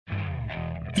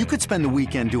You could spend the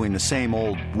weekend doing the same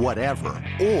old whatever,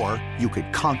 or you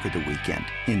could conquer the weekend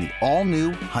in the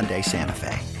all-new Hyundai Santa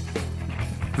Fe.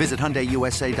 Visit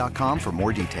HyundaiUSA.com for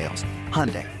more details.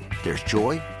 Hyundai, there's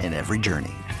joy in every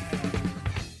journey.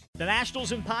 The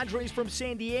Nationals and Padres from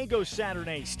San Diego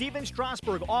Saturday. Steven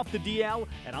Strasburg off the DL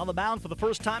and on the mound for the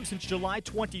first time since July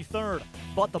 23rd.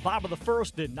 But the bottom of the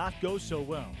first did not go so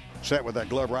well. Set with that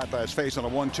glove right by his face on a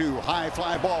 1-2. High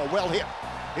fly ball, well hit.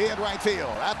 In right field,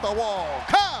 at the wall.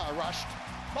 Rushed.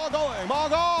 Ball going, ball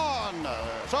gone.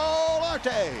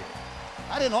 Solarte.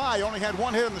 I didn't lie, he only had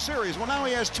one hit in the series. Well, now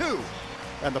he has two.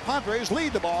 And the Padres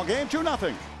lead the ball game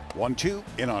 2-0. 1-2,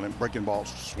 in on him, breaking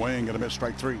balls. Swing and a miss,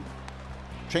 strike three.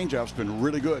 Changeup's been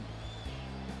really good.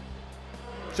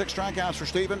 6 strikeouts for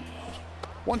Steven.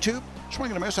 1-2,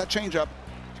 swing and a miss, that changeup.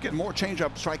 He's getting more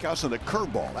changeup strikeouts than the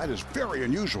curveball. That is very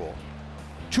unusual.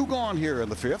 2 gone here in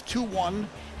the 5th, 2-1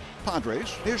 Padres.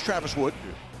 Here's Travis Wood.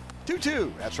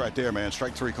 2-2. That's right there, man.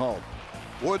 Strike 3 called.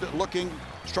 Wood looking,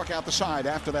 struck out the side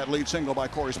after that lead single by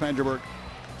Corey Spangenberg.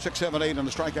 6, 7, 8 on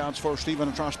the strikeouts for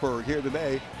Steven Strasburg here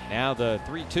today. Now the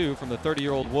 3-2 from the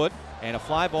 30-year-old Wood. And a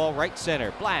fly ball right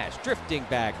center. Blast, drifting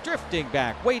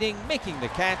back, waiting, making the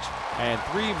catch. And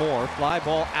 3 more fly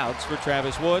ball outs for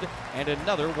Travis Wood. And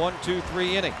another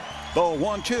 1-2-3 inning. The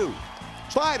 1-2.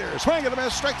 Slider, swing and a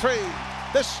miss, strike 3.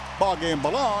 This ball game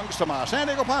belongs to my San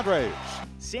Diego Padres.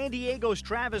 San Diego's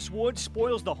Travis Wood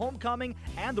spoils the homecoming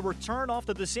and the return off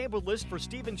the disabled list for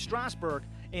Steven Strasburg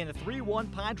in a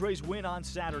 3-1 Padres win on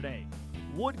Saturday.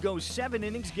 Wood goes 7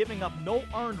 innings, giving up no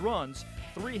earned runs,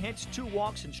 3 hits, 2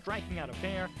 walks, and striking out a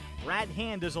pair. Brad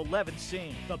Hand does 11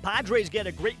 saves. The Padres get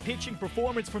a great pitching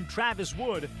performance from Travis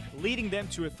Wood, leading them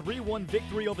to a 3-1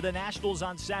 victory over the Nationals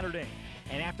on Saturday.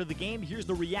 And after the game, here's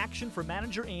the reaction from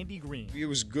manager Andy Green. It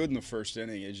was good in the first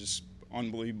inning. It's just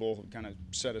unbelievable kind of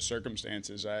set of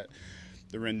circumstances.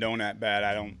 The Rendon at bat,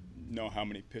 I don't know how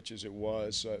many pitches it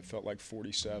was. It felt like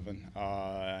 47.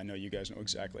 I know you guys know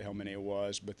exactly how many it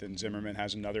was, but then Zimmerman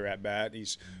has another at bat.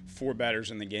 He's 4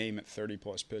 batters in the game at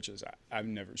 30-plus pitches. I've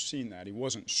never seen that. He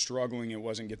wasn't struggling. It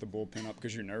wasn't get the bullpen up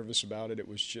because you're nervous about it. It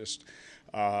was just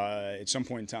at some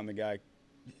point in time, the guy,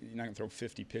 you're not going to throw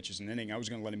 50 pitches an inning. I was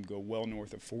going to let him go well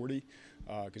north of 40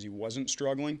 because he wasn't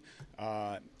struggling.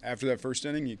 After that first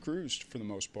inning, he cruised for the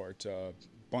most part.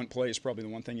 Bunt play is probably the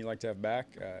one thing you like to have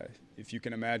back. If you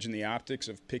can imagine the optics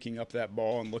of picking up that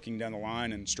ball and looking down the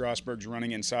line and Strasburg's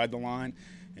running inside the line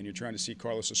and you're trying to see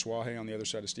Carlos Asuaje on the other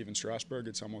side of Steven Strasburg,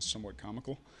 it's almost somewhat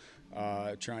comical.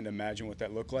 Trying to imagine what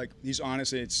that looked like. He's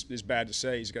honestly, it's bad to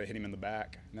say, he's got to hit him in the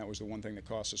back. And that was the one thing that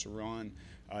cost us a run.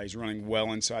 He's running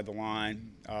well inside the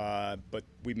line, but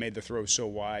we made the throw so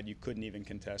wide you couldn't even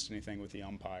contest anything with the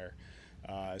umpire.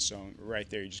 So right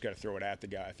there, you just got to throw it at the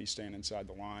guy if he's staying inside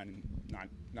the line, and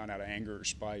not out of anger or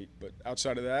spite. But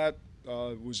outside of that,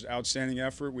 it was outstanding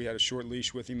effort. We had a short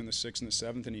leash with him in the 6th and the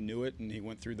 7th, and he knew it, and he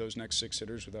went through those next 6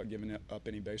 hitters without giving up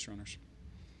any base runners.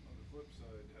 On the flip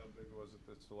side, how big was it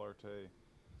that Solarte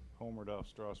homered off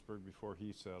Strasburg before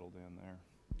he settled in there?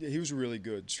 Yeah, he was really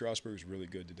good. Strasburg was really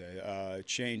good today.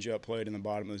 Change up, played in the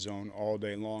bottom of the zone all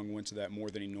day long. Went to that more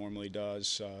than he normally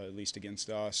does, at least against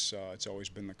us. It's always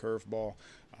been the curveball.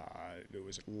 There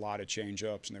was a lot of change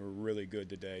ups, and they were really good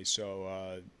today.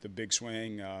 So the big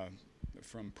swing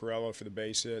from Pirela for the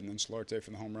base hit, and then Solarte for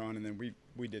the home run, and then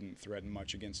we didn't threaten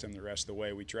much against him the rest of the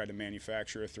way. We tried to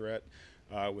manufacture a threat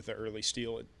with an early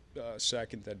steal at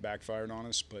second that backfired on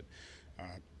us, but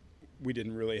we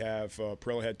didn't really have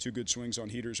Pirela had 2 good swings on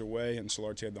heaters away, and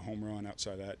Solarte had the home run.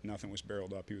 Outside that, nothing was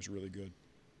barreled up. He was really good.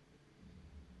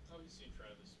 How have you seen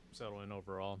Travis settle in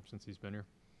overall since he's been here?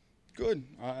 Good.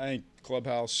 I think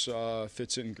clubhouse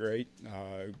fits in great.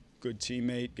 Good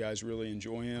teammate. Guys really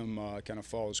enjoy him. Kind of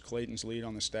follows Clayton's lead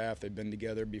on the staff. They've been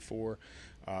together before.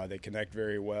 They connect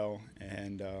very well,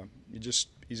 and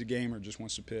he's a gamer. Just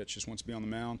wants to pitch. Just wants to be on the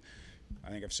mound. I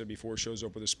think I've said before, shows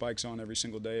up with his spikes on every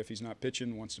single day if he's not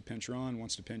pitching, wants to pinch run,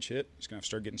 wants to pinch hit. He's going to have to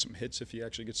start getting some hits if he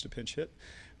actually gets to pinch hit.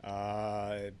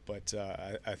 But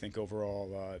I think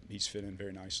overall he's fit in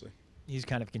very nicely. He's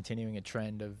kind of continuing a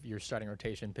trend of your starting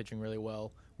rotation pitching really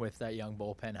well with that young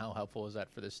bullpen. How helpful is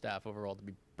that for the staff overall to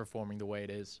be performing the way it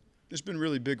is? It's been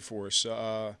really big for us.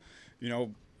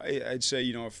 I'd say,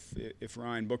 if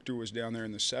Ryan Buchter was down there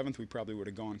in the 7th, we probably would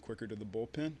have gone quicker to the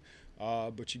bullpen.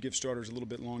 But you give starters a little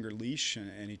bit longer leash,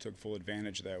 and he took full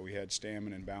advantage of that. We had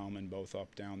Stammen and Bauman both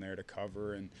up down there to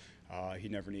cover, and he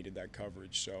never needed that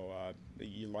coverage. So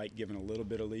you like giving a little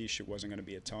bit of leash. It wasn't going to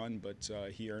be a ton, but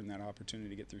he earned that opportunity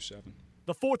to get through 7.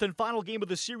 The 4th and final game of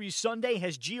the series Sunday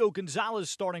has Gio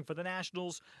Gonzalez starting for the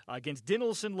Nationals against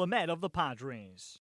Dinelson Lamet of the Padres.